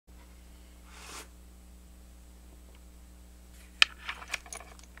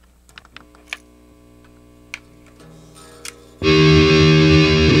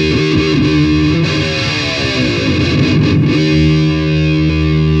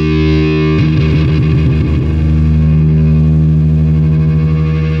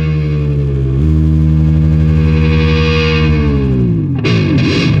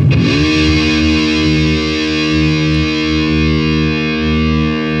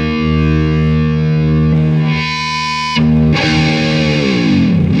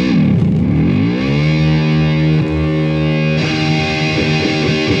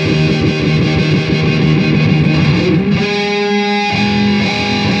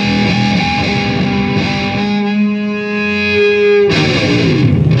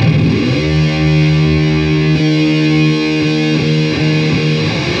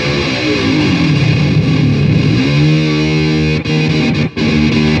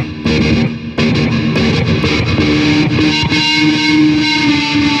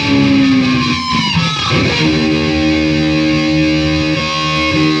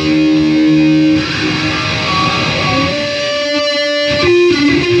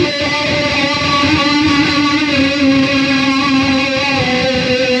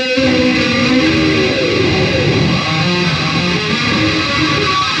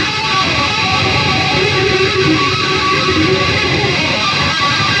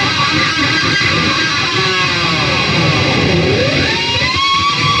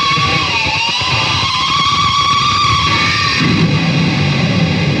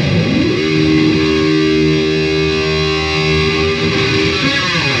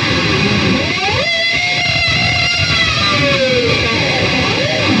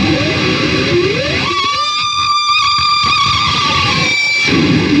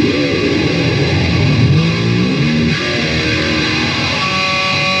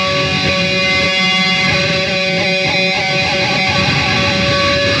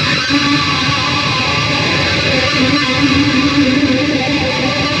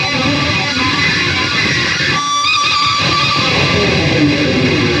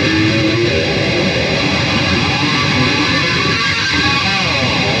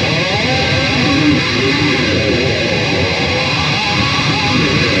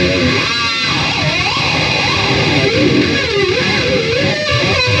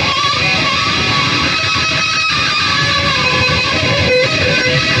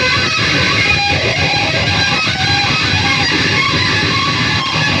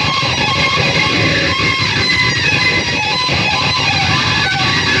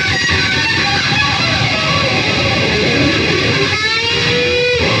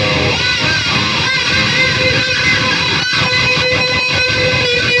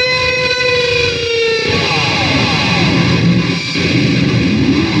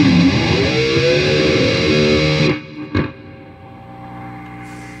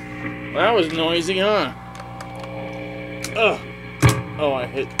was noisy, huh? Ugh. Oh, I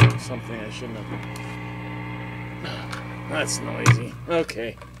hit something I shouldn't have. That's noisy.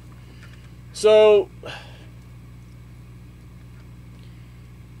 Okay. So,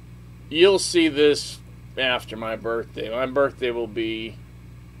 you'll see this after my birthday. My birthday will be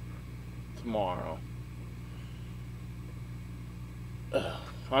tomorrow.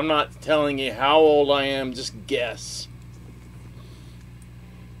 I'm not telling you how old I am, just guess.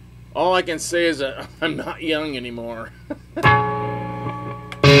 All I can say is that I'm not young anymore.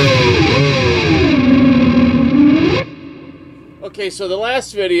 Okay, so the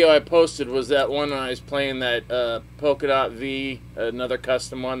last video I posted was that one when I was playing that Polka Dot V, another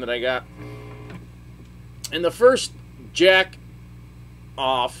custom one that I got. And the first jack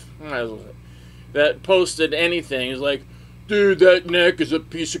off that posted anything is like, dude, that neck is a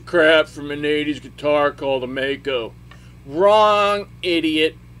piece of crap from an 80s guitar called a Mako. Wrong,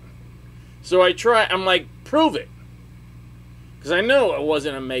 idiot. So I'm like, prove it. Because I know it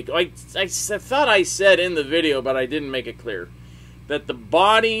wasn't a Mako. I thought I said in the video, but I didn't make it clear, that the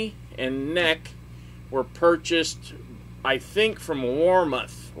body and neck were purchased, I think, from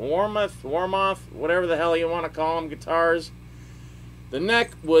Warmoth, whatever the hell you want to call them, guitars. The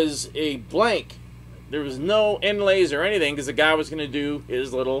neck was a blank. There was no inlays or anything because the guy was going to do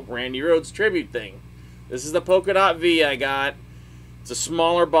his little Randy Rhoads tribute thing. This is the Polka Dot V I got. It's a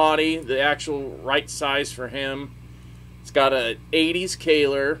smaller body, the actual right size for him. It's got a 80s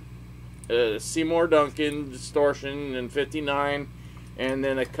Kaler, a Seymour Duncan distortion in 59, and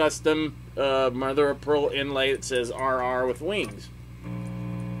then a custom mother of pearl inlay that says RR with wings.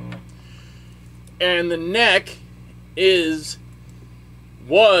 And the neck is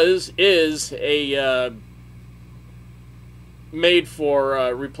a made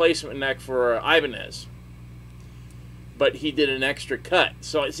for replacement neck for Ibanez, but he did an extra cut.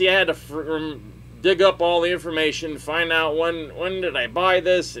 So see, I had to dig up all the information, find out when did I buy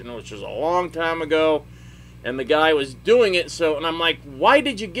this, and which was a long time ago, and the guy was doing it. So, and I'm like, why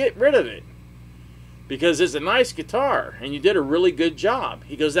did you get rid of it? Because it's a nice guitar and you did a really good job.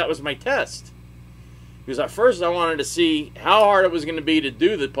 He goes, that was my test. Because at first I wanted to see how hard it was going to be to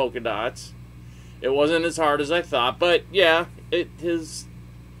do the polka dots. It wasn't as hard as I thought, but yeah, the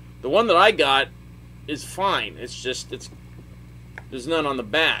one that I got is fine. It's just there's none on the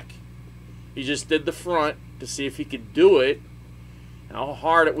back. He just did the front to see if he could do it, how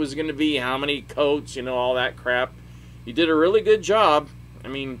hard it was going to be, how many coats, you know, all that crap. He did a really good job. I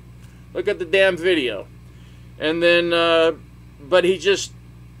mean, look at the damn video. And then, but he just,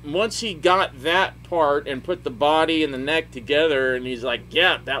 once he got that part and put the body and the neck together, and he's like,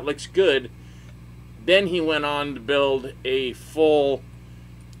 yeah, that looks good, then he went on to build a full,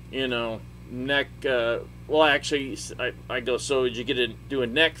 you know, neck, well, actually, I go, so did you do a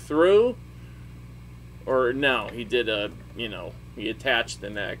neck through? Or no, he did you know, he attached the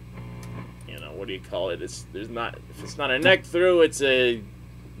neck, you know, what do you call it? If it's not a neck through, it's a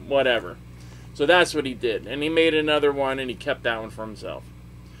whatever. So that's what he did. And he made another one, and he kept that one for himself.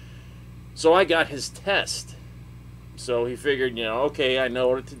 So I got his test. So he figured, you know, okay, I know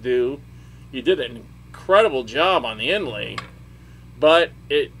what to do. He did an incredible job on the inlay, but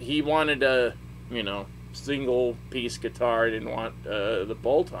he wanted a, you know, single piece guitar. He didn't want the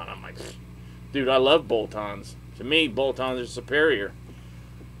bolt-on. I'm like, dude, I love bolt-ons. To me, bolt-ons are superior.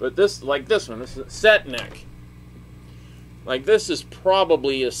 But this, like this one, this is a set neck. Like, this is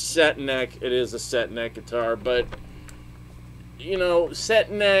probably a set neck. It is a set neck guitar, but, you know,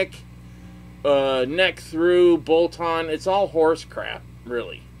 set neck, neck through, bolt-on, it's all horse crap,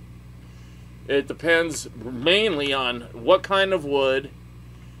 really. It depends mainly on what kind of wood.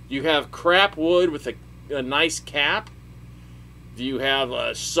 You have crap wood with a nice cap. Do you have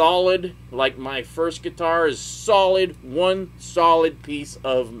a solid, like my first guitar is solid, one solid piece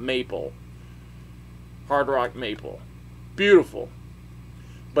of maple. Hard rock maple. Beautiful.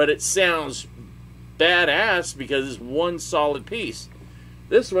 But it sounds badass because it's one solid piece.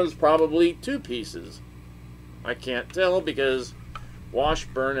 This one's probably two pieces. I can't tell because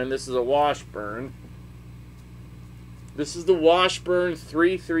Washburn, and this is a Washburn. This is the Washburn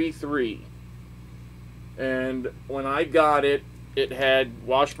 333. And when I got it, it had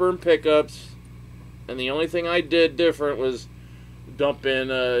Washburn pickups, and the only thing I did different was dump in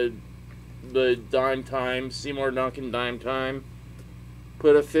the dime time, Seymour Duncan dime time,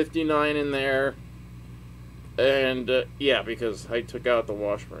 put a 59 in there, and yeah, because I took out the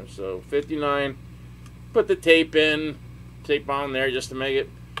Washburn, so 59, put the tape on there just to make it,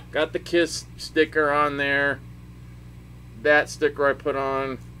 got the Kiss sticker on there, that sticker I put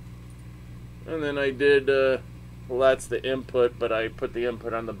on, and then I did, well, that's the input, but I put the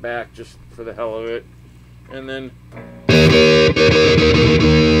input on the back just for the hell of it. And then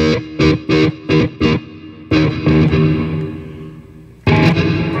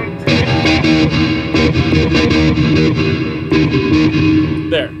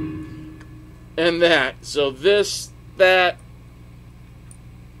there. And that. So this, that,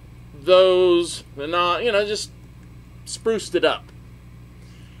 those, and all, you know, just spruced it up.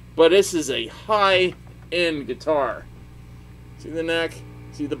 But this is a high-end guitar. See the neck?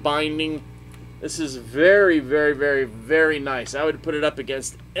 See the binding? This is very, very, very, very nice. I would put it up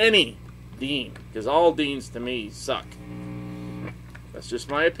against any Dean, because all Deans to me suck. That's just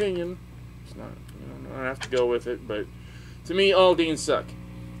my opinion. It's not, you know, I don't have to go with it, but to me, all Deans suck.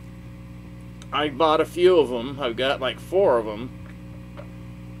 I bought a few of them. I've got like 4 of them.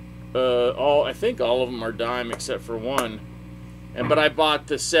 I think all of them are dime except for one. But I bought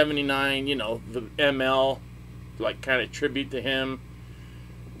the 79, you know, the ML, like kind of tribute to him.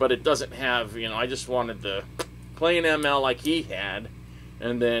 But it doesn't have, you know, I just wanted the plain ML like he had,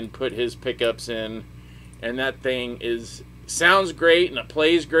 and then put his pickups in. And that thing sounds great and it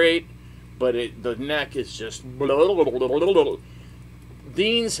plays great, but the neck is just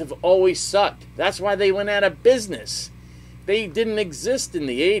Deans have always sucked. That's why they went out of business. They didn't exist in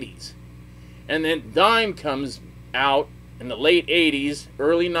the 80s. And then Dime comes out in the late 80s,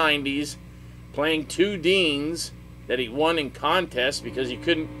 early 90s, playing 2 Deans that he won in contests because he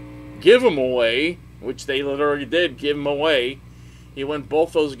couldn't give them away, which they literally did give them away. He won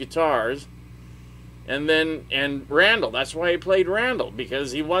both those guitars. And Randall, that's why he played Randall,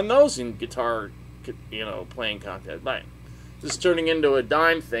 because he won those in guitar, you know, playing contests. But this is turning into a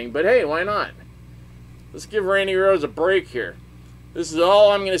Dime thing, but hey, why not? Let's give Randy Rhoads a break here. This is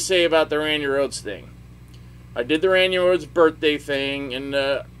all I'm going to say about the Randy Rhoads thing. I did the Randy Rhoads birthday thing, and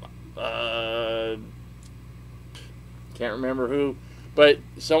can't remember who, but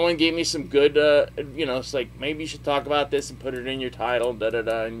someone gave me some good, you know, it's like, maybe you should talk about this and put it in your title,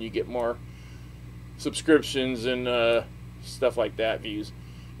 da-da-da, and you get more subscriptions and stuff like that, views.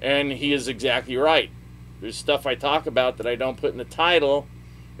 And he is exactly right. There's stuff I talk about that I don't put in the title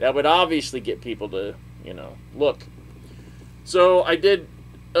that would obviously get people to, you know, look. So I did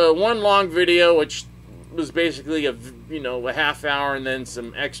one long video, which was basically a, you know, a half hour and then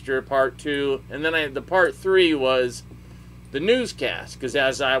some extra part 2. And then the part 3 was the newscast, because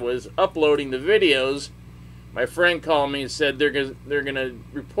as I was uploading the videos, my friend called me and said they're gonna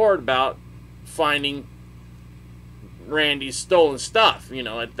report about finding Randy's stolen stuff. You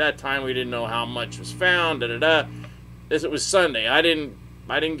know, at that time we didn't know how much was found. This, it was Sunday. I didn't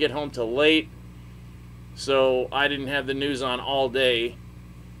get home till late, so I didn't have the news on all day.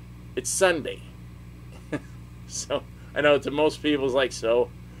 It's Sunday. So I know to most people it's like so,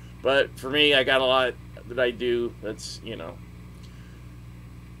 but for me, I got a lot that I do that's, you know,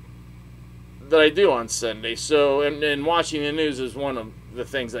 that I do on Sunday. So, and watching the news is one of the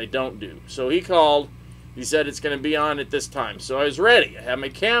things I don't do. So he called. He said it's going to be on at this time. So I was ready. I had my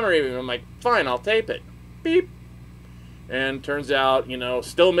camera even. I'm like, fine, I'll tape it. Beep. And turns out, you know,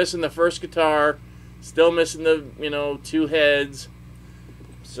 still missing the first guitar. Still missing the, you know, 2 heads.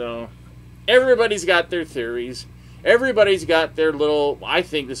 So everybody's got their theories. Everybody's got their little, I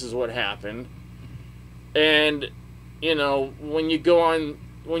think this is what happened. And, you know, when you go on,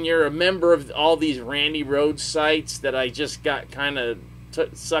 when you're a member of all these Randy Rhoads sites that I just got kind of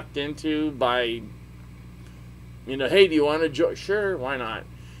sucked into by, you know, hey, do you want to join? Sure, why not?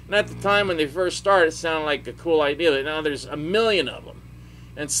 And at the time when they first started, it sounded like a cool idea. But now there's a million of them.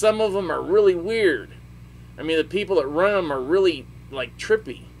 And some of them are really weird. I mean, the people that run them are really, like,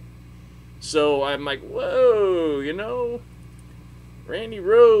 trippy. So I'm like, whoa, you know, Randy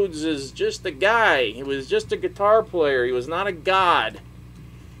Rhoads is just a guy. He was just a guitar player. He was not a god.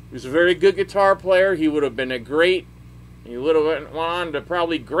 He was a very good guitar player. He would have been he would have went on to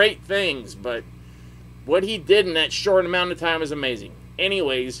probably great things, but what he did in that short amount of time is amazing.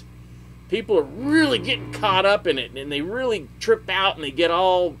 Anyways, people are really getting caught up in it, and they really trip out, and they get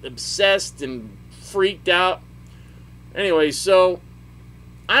all obsessed and freaked out. Anyway, so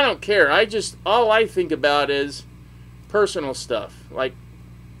I don't care. All I think about is personal stuff, like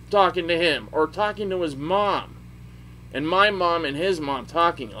talking to him or talking to his mom, and my mom and his mom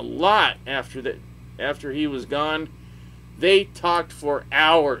talking a lot after he was gone. They talked for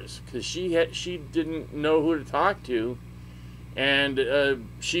hours because she didn't know who to talk to, and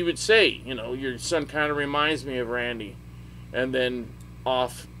she would say, you know, your son kind of reminds me of Randy, and then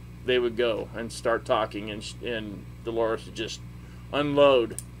off they would go and start talking, and Dolores would just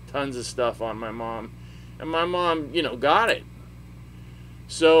unload tons of stuff on my mom, and my mom, you know, got it.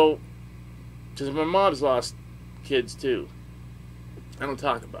 So, because my mom's lost kids too. I don't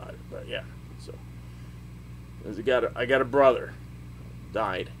talk about it, but yeah. So I got a brother,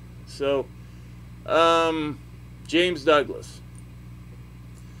 died. So James Douglas.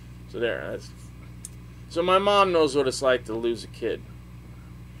 So there. So my mom knows what it's like to lose a kid.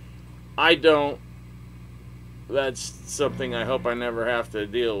 I don't. That's something I hope I never have to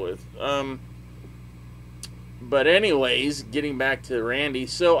deal with. But anyways, getting back to Randy,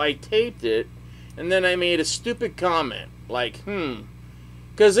 so I taped it, and then I made a stupid comment, like,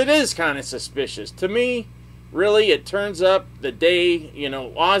 because it is kind of suspicious. To me, really, it turns up the day, you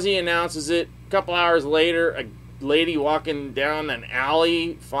know, Ozzy announces it, a couple hours later, a lady walking down an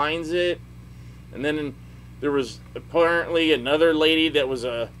alley finds it, and then there was apparently another lady that was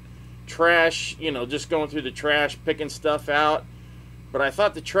a trash, you know, just going through the trash, picking stuff out. But I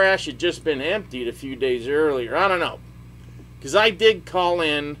thought the trash had just been emptied a few days earlier. I don't know. Because I did call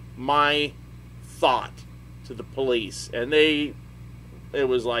in my thought to the police. And it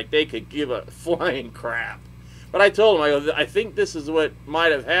was like they could give a flying crap. But I told them, I think this is what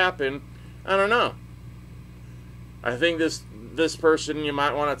might have happened. I don't know. I think this person, you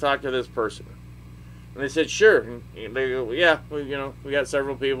might want to talk to this person. And they said, sure. And they go, yeah, we got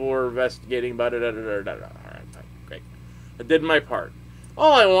several people we're investigating about it. All right, fine, great. I did my part.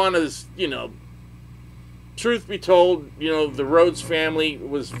 All I want is, you know, truth be told, you know, the Rhodes family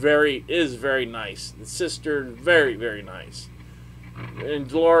is very nice. The sister, very, very nice. And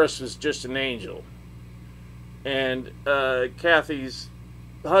Dolores was just an angel. And Kathy's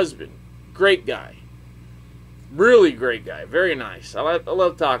husband, great guy. Really great guy. Very nice. I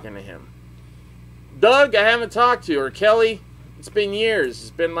love talking to him. Doug, I haven't talked to. Or Kelly, it's been years.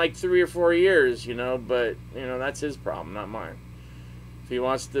 It's been like 3 or 4 years, you know. But, you know, that's his problem, not mine. If he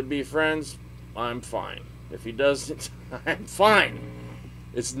wants to be friends, I'm fine. If he doesn't, I'm fine.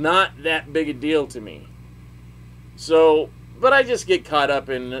 It's not that big a deal to me. So, but I just get caught up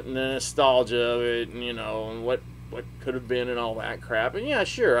in the nostalgia of it, and, you know, and what could have been and all that crap. And yeah,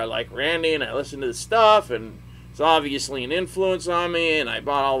 sure, I like Randy, and I listen to the stuff, and it's obviously an influence on me, and I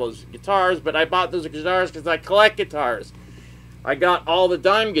bought all those guitars, but I bought those guitars because I collect guitars. I got all the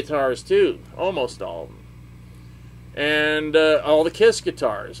dime guitars, too. Almost all of them. And all the Kiss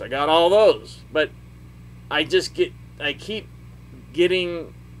guitars. I got all those. But I keep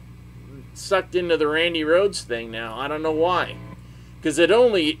getting sucked into the Randy Rhoads thing now. I don't know why. Because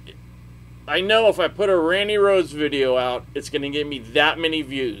I know if I put a Randy Rhoads video out, it's going to give me that many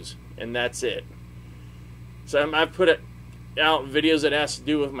views. And that's it. So I've put out videos that has to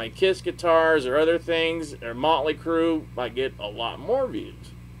do with my Kiss guitars or other things, or Motley Crue. I get a lot more views.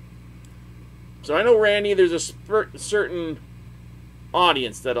 So I know Randy, there's a certain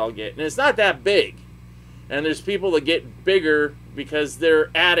audience that I'll get. And it's not that big. And there's people that get bigger because they're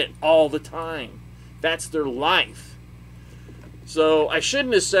at it all the time. That's their life. So I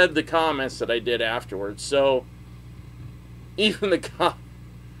shouldn't have said the comments that I did afterwards. So even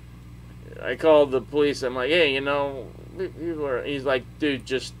I called the police. I'm like, hey, you know, he's like, dude,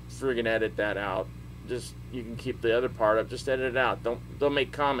 just friggin' edit that out. Just, you can keep the other part up. Just edit it out. Don't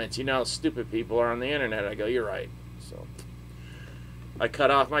make comments. You know how stupid people are on the internet. I go, you're right. So I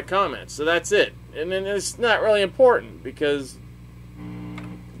cut off my comments. So that's it. And then it's not really important because,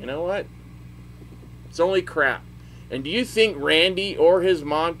 you know what? It's only crap. And do you think Randy or his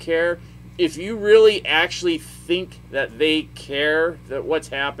mom care? If you really actually think that they care that what's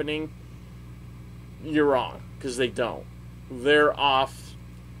happening, you're wrong. Because they don't. They're off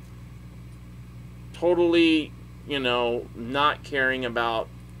totally, you know, not caring about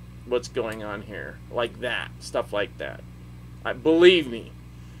what's going on here. Like that. Stuff like that. Believe me,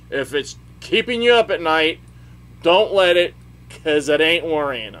 if it's keeping you up at night, don't let it, because it ain't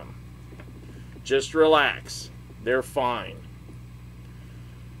worrying them. Just relax. They're fine.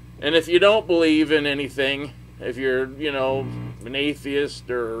 And if you don't believe in anything, if you're, you know, an atheist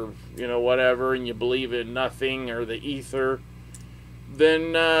or, you know, whatever, and you believe in nothing or the ether,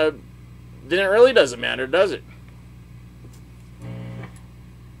 then it really doesn't matter, does it?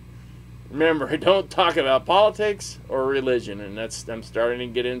 Remember, I don't talk about politics or religion, and I'm starting to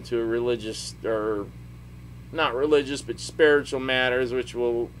get into a religious, or not religious, but spiritual matters, which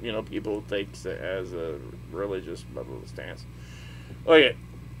will, you know, people take as a religious stance. Okay,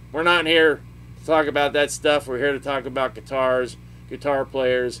 we're not here to talk about that stuff. We're here to talk about guitars, guitar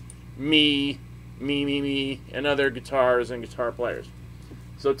players, me, and other guitars and guitar players.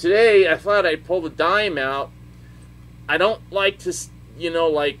 So today, I thought I'd pull the dime out. I don't like to, you know,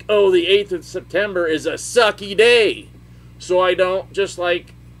 like, oh, the 8th of September is a sucky day. So I don't, just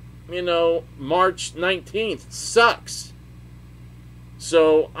like, you know, March 19th sucks.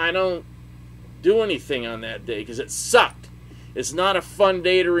 So I don't do anything on that day because it sucked. It's not a fun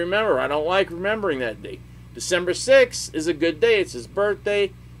day to remember. I don't like remembering that day. December 6th is a good day. It's his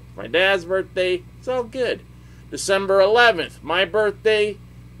birthday, my dad's birthday. It's all good. December 11th, my birthday,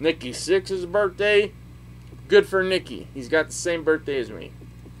 NIKKI SIXX's birthday. Good for Nikki. He's got the same birthday as me.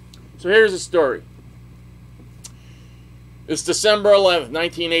 So here's the story. It's December 11th,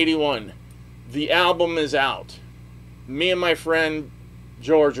 1981. The album is out. Me and my friend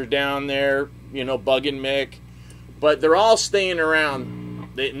George are down there, you know, bugging Mick. But they're all staying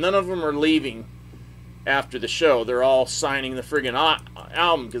around. None of them are leaving after the show. They're all signing the friggin'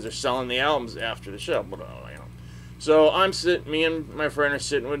 album because they're selling the albums after the show. So I'm sitting, me and my friend are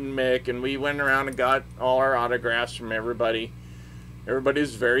sitting with Mick, and we went around and got all our autographs from everybody. Everybody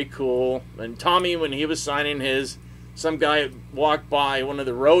was very cool. And Tommy, when he was signing his, some guy walked by, one of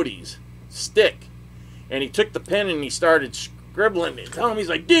the roadies, stick, and he took the pen and he started scribbling. And Tommy's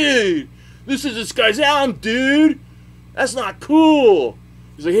like, dude, this is this guy's album, dude. That's not cool.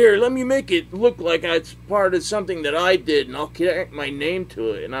 He's like, here, let me make it look like it's part of something that I did, and I'll connect my name to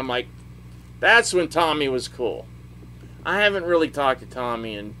it. And I'm like, that's when Tommy was cool. I haven't really talked to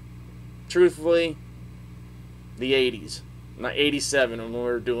Tommy in, truthfully, the 80s. Not 87 when we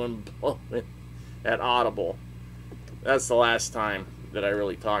were doing at Audible. That's the last time that I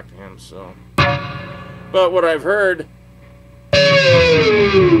really talked to him, so. But what I've heard,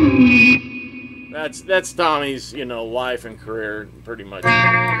 that's Tommy's, you know, life and career, pretty much.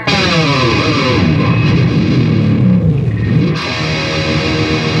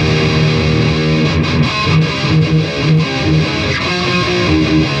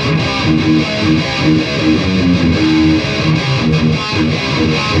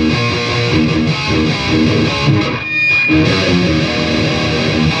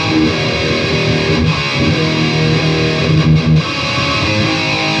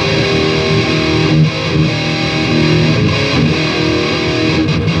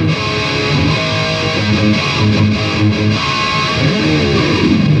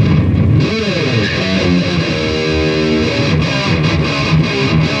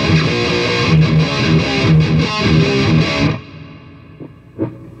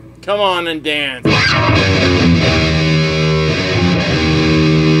 Come on and dance.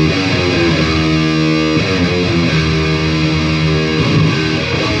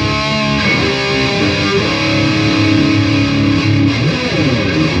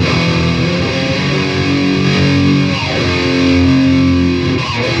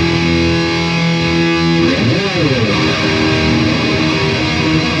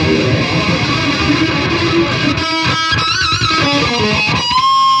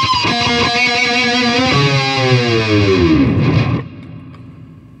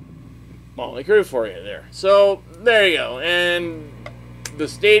 Crew for you there. So there you go. And the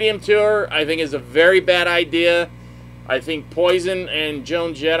stadium tour, I think, is a very bad idea. I think Poison and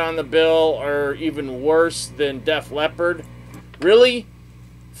Joan Jett on the bill are even worse than Def Leppard. Really?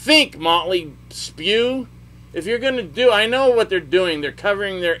 Think, Motley Spew. If you're going to do, I know what they're doing. They're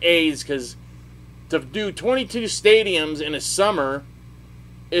covering their A's because to do 22 stadiums in a summer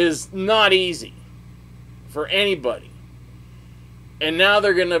is not easy for anybody. And now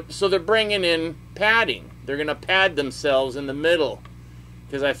they're they're bringing in padding. They're going to pad themselves in the middle.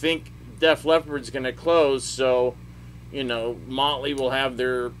 Because I think Def Leppard's going to close, so, you know, Motley will have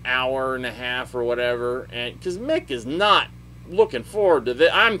their hour and a half or whatever. And because Mick is not looking forward to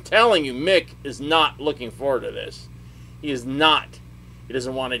this. I'm telling you, Mick is not looking forward to this. He is not. He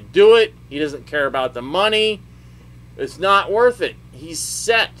doesn't want to do it. He doesn't care about the money. It's not worth it. He's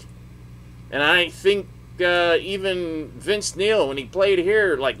set. And I think even Vince Neil, when he played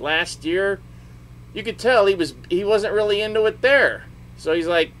here like last year, you could tell he wasn't really into it there. So he's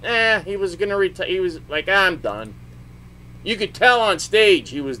like, he was gonna retire. He was like, I'm done. You could tell on stage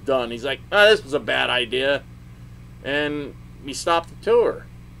he was done. He's like, this was a bad idea, and he stopped the tour.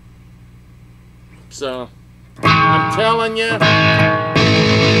 So I'm telling you,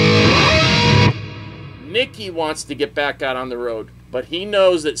 Nikki wants to get back out on the road, but he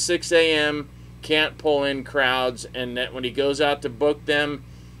knows that 6 a.m. can't pull in crowds, and that when he goes out to book them,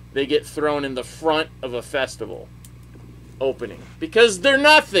 they get thrown in the front of a festival opening because they're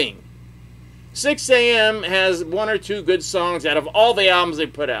nothing. 6 a.m. has one or two good songs out of all the albums they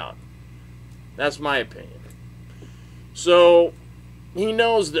put out. That's my opinion. So he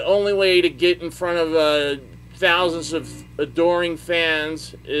knows the only way to get in front of thousands of adoring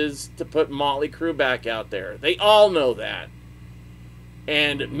fans is to put Motley Crue back out there. They all know that.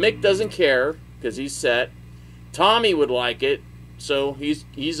 And Mick doesn't care because he's set. Tommy would like it, so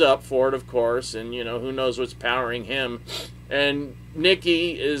he's up for it, of course. And, you know, who knows what's powering him And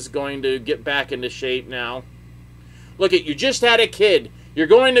Nikki is going to get back into shape now. Look at, you just had a kid. You're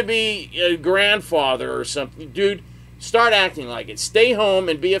going to be a grandfather or something. Dude, start acting like it. Stay home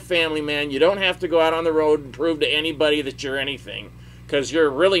and be a family man. You don't have to go out on the road and prove to anybody that you're anything. Because you're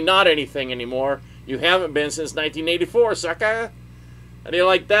really not anything anymore. You haven't been since 1984, sucker. How do you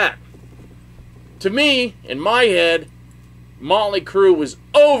like that? To me, in my head, Motley Crue was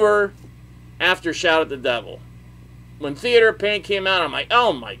over after Shout at the Devil. When Theater of Pain came out, I'm like,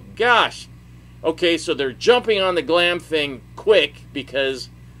 oh my gosh. Okay, so they're jumping on the glam thing quick because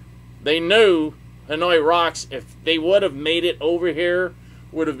they knew Hanoi Rocks, if they would have made it over here,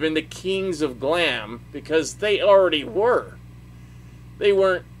 would have been the kings of glam because they already were. They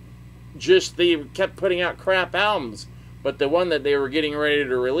weren't just, they kept putting out crap albums, but the one that they were getting ready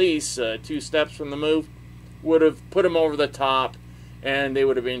to release, 2 Steps from the Move, would have put them over the top, and they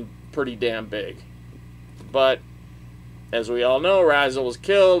would have been pretty damn big. But as we all know, Razzle was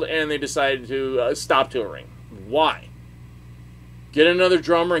killed, and they decided to stop touring. Why? Get another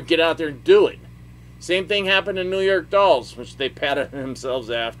drummer and get out there and do it. Same thing happened to New York Dolls, which they patted themselves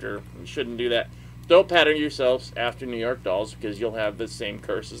after. You shouldn't do that. Don't pattern yourselves after New York Dolls, because you'll have the same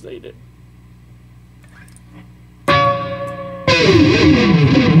curse as they did.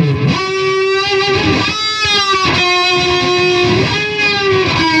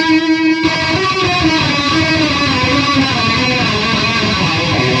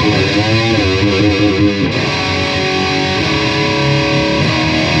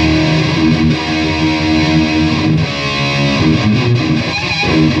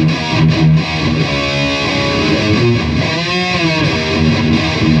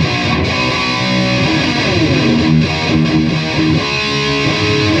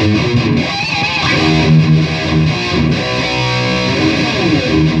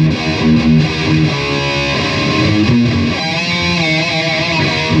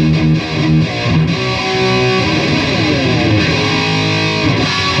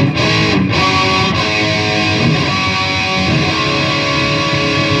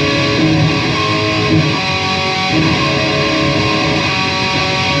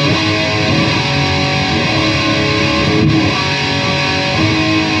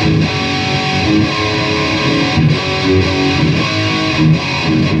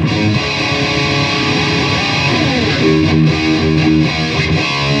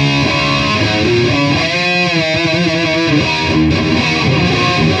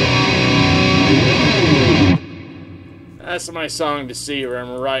 That's my song to see where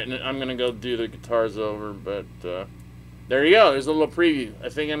I'm writing it. I'm going to go do the guitars over, but there you go. There's a little preview. I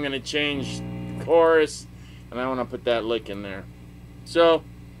think I'm going to change the chorus, and I want to put that lick in there. So,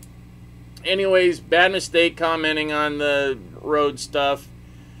 anyways, bad mistake commenting on the road stuff.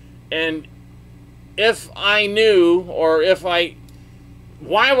 And if I knew, or if I,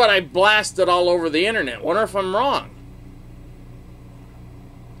 why would I blast it all over the internet? Wonder if I'm wrong.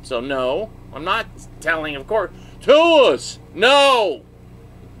 So no, I'm not telling, of course. To us, no.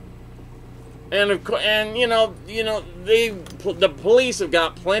 And of course, and you know, the police have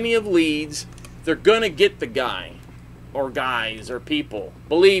got plenty of leads. They're gonna get the guy, or guys, or people.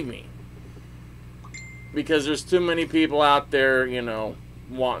 Believe me, because there's too many people out there, you know,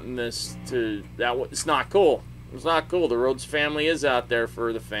 wanting this to. It's not cool. It's not cool. The Rhodes family is out there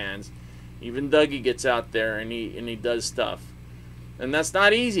for the fans. Even Dougie gets out there and he does stuff, and that's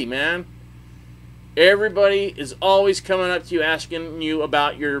not easy, man. Everybody is always coming up to you asking you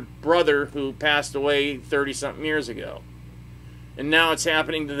about your brother who passed away 30-something years ago. And now it's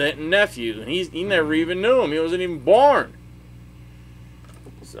happening to the nephew. And he never even knew him. He wasn't even born.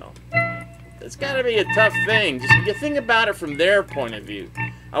 So, it's got to be a tough thing. Just you think about it from their point of view.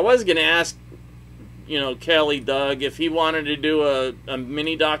 I was going to ask, you know, Kelly, Doug, if he wanted to do a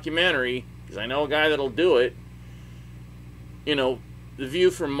mini documentary, because I know a guy that'll do it, you know, the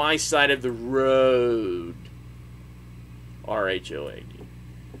view from my side of the road. R-H-O-A-D.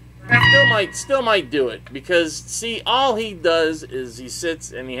 Still might do it. Because, see, all he does is he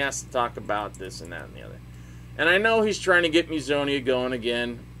sits and he has to talk about this and that and the other. And I know he's trying to get Musonia going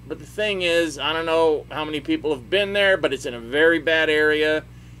again. But the thing is, I don't know how many people have been there, but it's in a very bad area.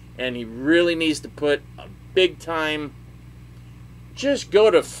 And he really needs to put a big time... Just go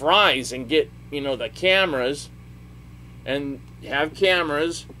to Fry's and get, you know, the cameras. And have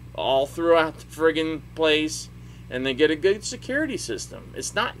cameras all throughout the friggin' place, and they get a good security system.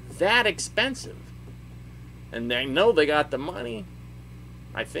 It's not that expensive, and they know they got the money.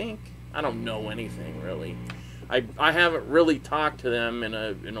 I think. I don't know anything really. I haven't really talked to them in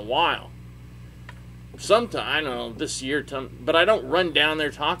a while. Sometime, I don't know, this year, but I don't run down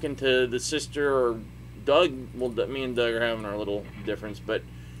there talking to the sister or Doug, well, me and Doug are having our little difference, but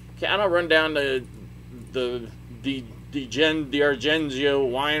can I run down to the Argenzio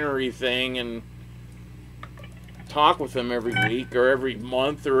winery thing and talk with him every week or every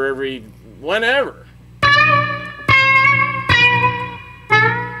month or every whenever?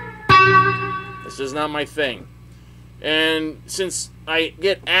 This is not my thing. And since I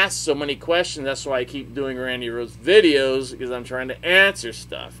get asked so many questions, that's why I keep doing Randy Rhoads videos, because I'm trying to answer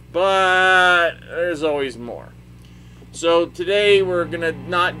stuff. But there's always more. So today we're going to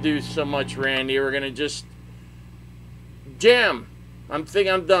not do so much Randy. We're going to just jam. I'm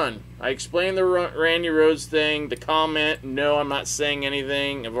done. I explained the Randy Rhoads thing, the comment. No, I'm not saying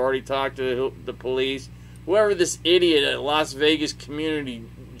anything. I've already talked to the police. Whoever this idiot at Las Vegas community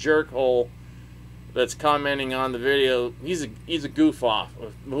jerkhole that's commenting on the video, he's a goof off.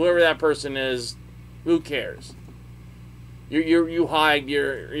 Whoever that person is, who cares? You hide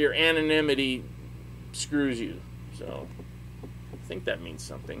your anonymity screws you. So I think that means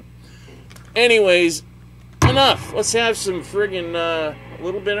something. Anyways, enough. Let's have some friggin'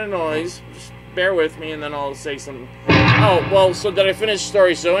 little bit of noise. Just bear with me, and then I'll say something. Oh well. So did I finish the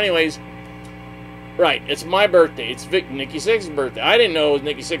story? So anyways, right. It's my birthday. It's NIKKI SIXX's birthday. I didn't know it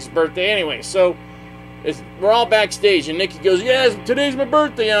was NIKKI SIXX's birthday anyway. So. We're all backstage, and Nikki goes, "Yes, today's my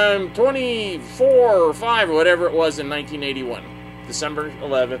birthday. I'm 24 or 5 or whatever it was in 1981. December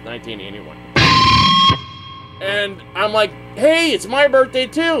 11th, 1981. And I'm like, "Hey, it's my birthday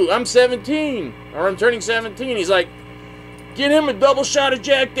too. I'm 17. Or I'm turning 17. He's like, "Get him a double shot of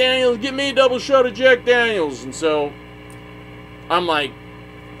Jack Daniels. Get me a double shot of Jack Daniels." And so I'm like,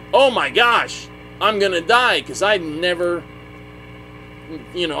 "Oh my gosh, I'm going to die," because I'd never...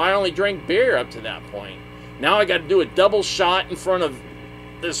 I only drank beer up to that point. Now I got to do a double shot in front of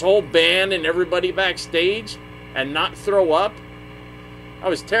this whole band and everybody backstage and not throw up. I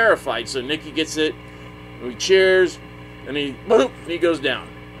was terrified. So Nikki gets it, and we cheers, and he goes down.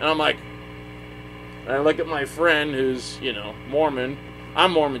 And I'm like, I look at my friend who's, Mormon.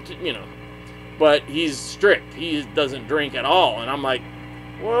 I'm Mormon, but he's strict. He doesn't drink at all. And I'm like,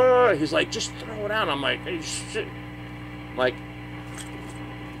 what? He's like, just throw it out. I'm like, hey, shit. Like,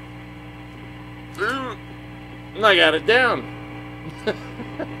 and I got it down.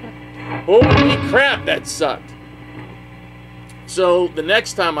 Holy crap, that sucked. So the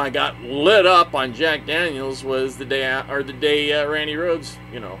next time I got lit up on Jack Daniels was the day Randy Rhoads,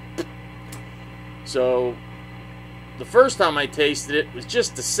 So the first time I tasted it was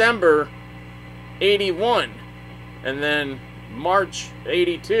just December 81, and then March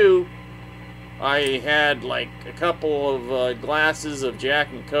 82 I had like a couple of glasses of Jack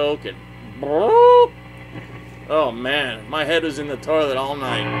and Coke, and oh man, my head was in the toilet all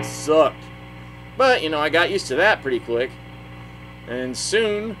night. It sucked. But, I got used to that pretty quick. And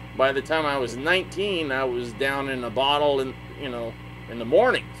soon, by the time I was 19, I was down in a bottle in the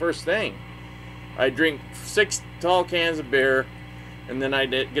morning, first thing. I'd drink 6 tall cans of beer, and then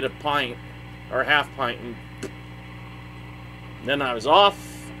I'd get a pint, or half pint, and then I was off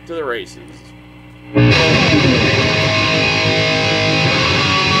to the races.